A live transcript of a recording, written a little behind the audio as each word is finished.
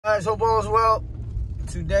Guys, hope all is well.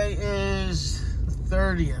 Today is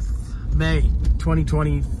 30th May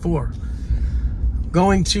 2024.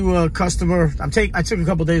 Going to a customer. I took a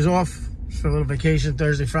couple days off for a little vacation.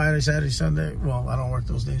 Thursday, Friday, Saturday, Sunday. Well, I don't work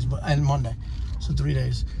those days, and Monday. So 3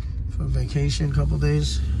 days for vacation, couple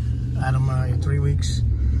days out of my 3 weeks.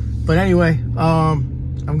 But anyway,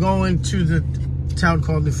 I'm going to the town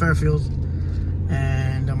called New Fairfield,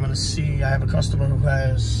 and I'm gonna see. I have a customer who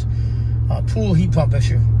has a pool heat pump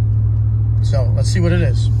issue. So let's see what it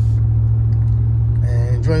is.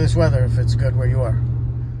 And enjoy this weather if it's good where you are.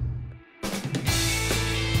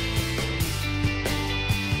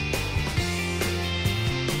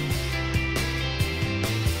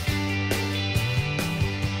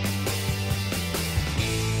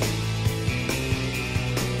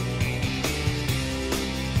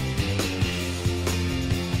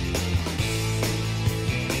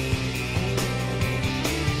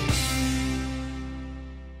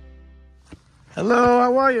 Hello,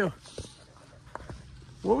 how are you?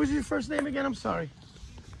 What was your first name again? I'm sorry.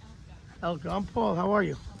 Elka. I'm Paul. How are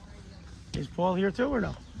you? Is Paul here too or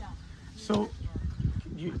no? No. So,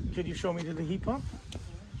 could you show me to the heat pump?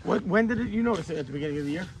 When did you notice it? At the beginning of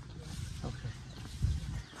the year? Okay.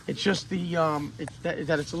 It's just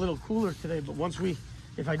that it's a little cooler today, but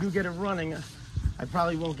if I do get it running, I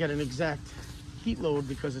probably won't get an exact heat load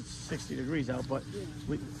because it's 60 degrees out, but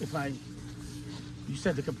you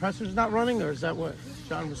said the compressor's not running, or is that what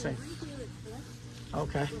John was saying?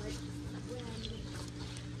 Okay.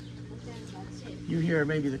 You hear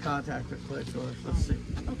maybe the contactor click, or let's see.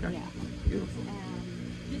 Okay. Beautiful.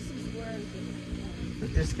 This is where the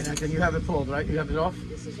disconnect, and you have it pulled, right? You have it off?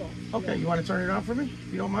 This is off. Okay. You want to turn it on for me,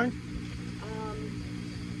 if you don't mind?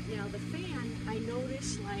 Now the fan, I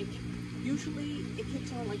noticed, like, usually it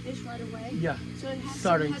kicks on like this right away. Yeah. So it has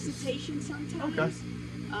Starting. some hesitation sometimes. Okay.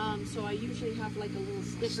 So I usually have like a little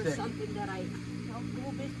stick or something that I help a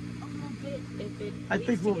little bit. If it I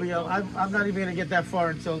think we'll be able. I'm not even gonna get that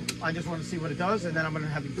far until I just want to see what it does, and then I'm gonna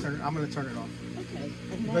have you turn. I'm gonna turn it off. Okay.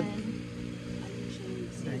 And but, then I usually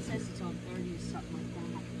see it says it's on 30 or something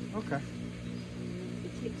like that. Okay.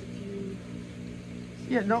 It takes a few.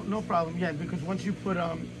 Yeah. No problem. Yeah, because once you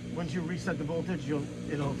reset the voltage,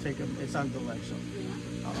 it'll take it's on delay. So.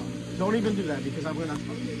 Don't even do that because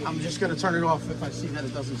I'm just gonna turn it off if I see that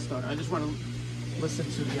it doesn't start. I just want to listen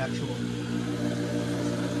to the actual.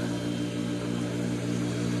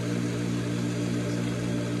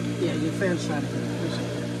 Yeah, your fan's trying to reset.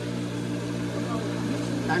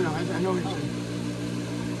 I know what you're saying.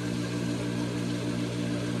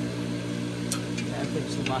 Yeah, I think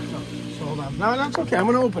it's locked up. So hold on. No, that's okay. I'm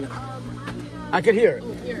gonna open it. I can hear it.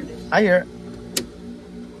 Oh, here it is. I hear it.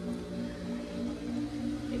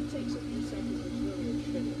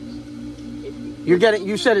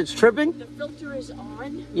 You said it's tripping? The filter is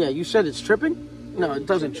on. Yeah, you said it's tripping? No, it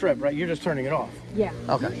doesn't trip, right? You're just turning it off. Yeah.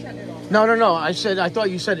 Okay. You shut it off. No. I thought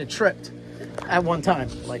you said it tripped at one time,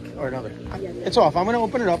 or another. Yeah. It's off. I'm going to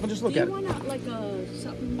open it up and just look at it. Do you want like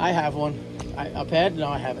something? I have one. A pad? No,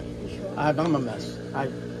 I haven't. You sure? I'm a mess. Do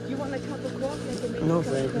you want a cup of coffee? No,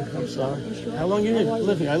 thank you. I'm sorry. You sure? How long you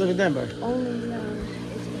live here? I live in Denver. Only,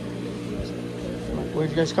 Where'd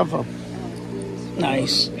you guys come from?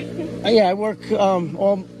 Nice. Yeah, I work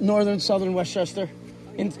all northern, southern Westchester,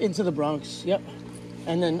 into the Bronx. Yep,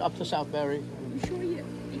 and then up to Southbury. You sure you can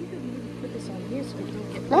put this on here so we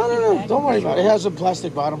don't get? No. Don't worry about it. It has a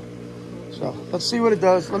plastic bottom. So let's see what it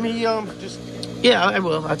does. Let me just. Yeah, I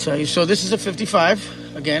will. I'll tell you. So this is a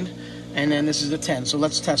 55 again, and then this is the 10. So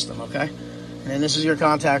let's test them, okay? And then this is your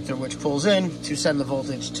contactor, which pulls in to send the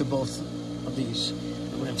voltage to both of these.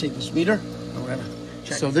 We're gonna take this meter and we're gonna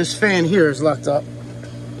check. So this fan here is locked up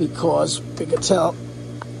because you can tell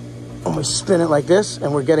when we spin it like this,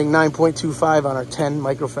 and we're getting 9.25 on our 10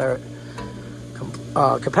 microfarad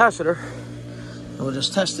capacitor. And we'll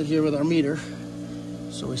just test it here with our meter.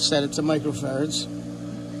 So we set it to microfarads.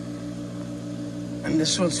 And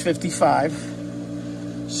this one's 55.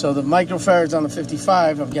 So the microfarads on the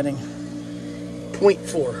 55, I'm getting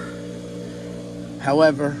 0.4.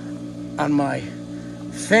 However, on my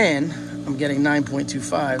fan, I'm getting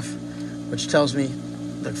 9.25, which tells me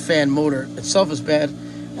the fan motor itself is bad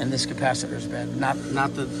and this capacitor is bad, not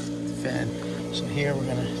the fan. So here we're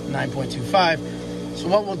gonna 9.25. So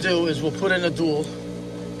what we'll do is we'll put in a dual,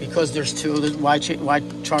 because there's two. Why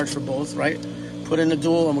charge for both, right? Put in a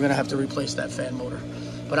dual, and we're gonna have to replace that fan motor.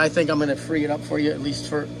 But I think I'm gonna free it up for you, at least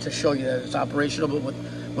to show you that it's operational, but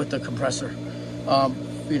with the compressor.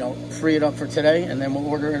 Free it up for today, and then we'll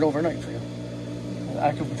order it overnight for you.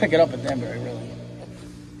 I can pick it up at Denver, really.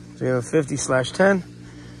 So you have a 50/10.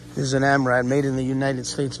 This is an AMRAD made in the United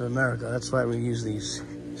States of America. That's why we use these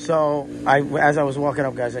So as I was walking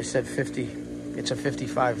up, guys, I said 50. It's a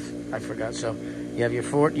 55. I forgot. So you have you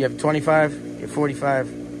have 25, your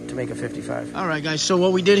 45 to make a 55. All right, guys. So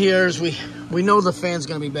what we did here is we know the fan's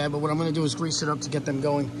gonna be bad, but what I'm gonna do is grease it up to get them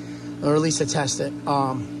going, or at least to test it.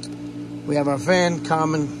 We have our fan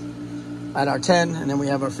common at our 10, and then we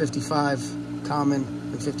have our 55 common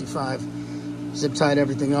and 55. Zip tied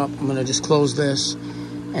everything up. I'm gonna just close this,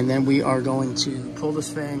 and then we are going to pull this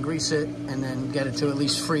fan, grease it, and then get it to at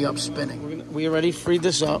least free up spinning. We already freed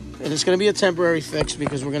this up, and it's gonna be a temporary fix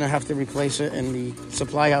because we're gonna have to replace it, and the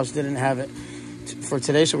supply house didn't have it for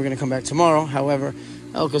today, so we're gonna come back tomorrow. However,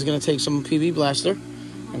 Elka's gonna take some PB Blaster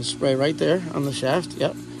and spray right there on the shaft,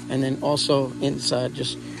 yep. And then also inside,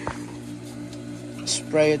 just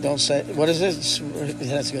spray it, don't say, what is it?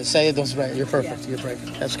 That's good, say it, don't spray it. You're perfect, you're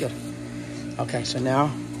perfect, that's good. Okay, so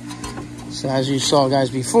now, as you saw, guys,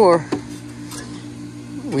 before,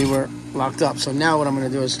 we were locked up. So now what I'm going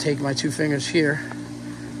to do is take my 2 fingers here,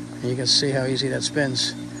 and you can see how easy that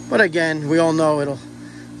spins. But again, we all know it'll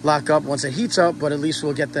lock up once it heats up, but at least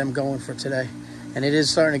we'll get them going for today. And it is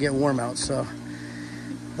starting to get warm out, so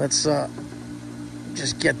let's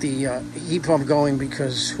just get the heat pump going,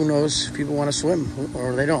 because who knows, people want to swim,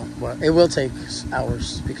 or they don't. But it will take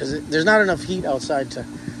hours, because there's not enough heat outside to...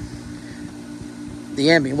 The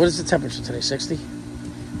ambient, what is the temperature today? 60?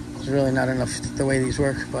 It's really not enough the way these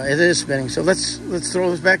work, but it is spinning. So let's throw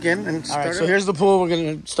this back in and start. All right, so here's the pool. We're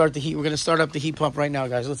going to start the heat. We're going to start up the heat pump right now,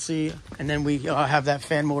 guys. Let's see. And then we have that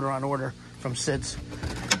fan motor on order from Sid's.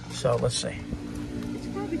 So let's see.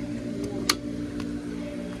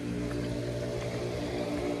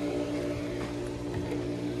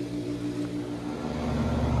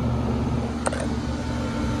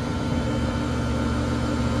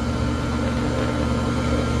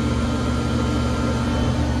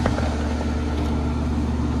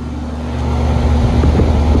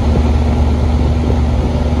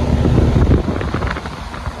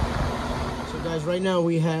 Right now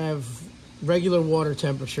we have regular water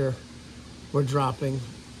temperature. We're dropping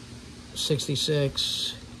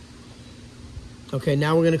 66. Okay,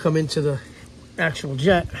 now we're going to come into the actual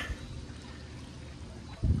jet.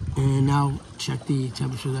 And now check the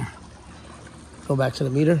temperature there. Go back to the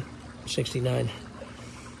meter, 69.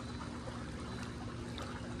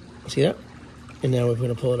 See that? And now we're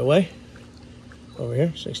going to pull it away. Over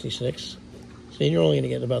here, 66. See, you're only going to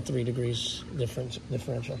get about 3 degrees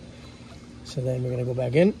differential. So then we're going to go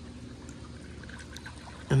back in,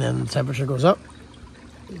 and then the temperature goes up,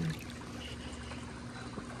 and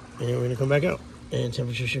we're going to come back out, and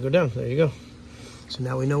temperature should go down. There you go. So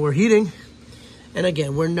now we know we're heating, and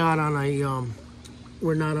again, we're not on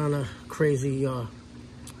a crazy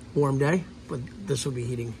warm day, but this will be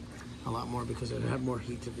heating a lot more because it have more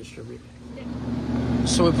heat to distribute.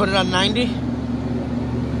 So we put it on 90.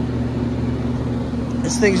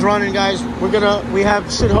 This thing's running, guys. We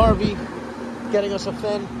have Sid Harvey getting us a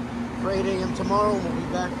fan for 8 a.m. tomorrow, and we'll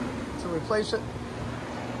be back to replace it.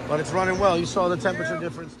 But it's running well. You saw the temperature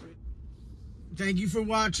difference. Thank you for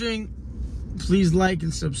watching. Please like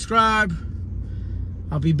and subscribe.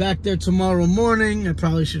 I'll be back there tomorrow morning. I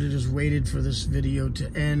probably should have just waited for this video to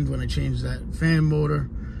end when I changed that fan motor.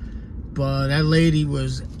 But that lady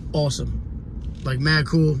was awesome. Like, mad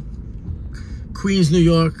cool. Queens, New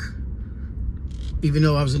York. Even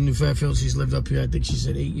though I was in New Fairfield, she's lived up here. I think she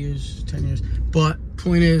said 8 years, 10 years. But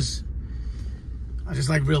point is, I just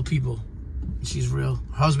like real people. She's real.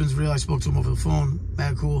 Her husband's real. I spoke to him over the phone.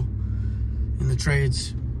 Mad cool in the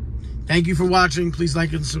trades. Thank you for watching. Please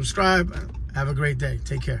like and subscribe. Have a great day.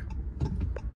 Take care.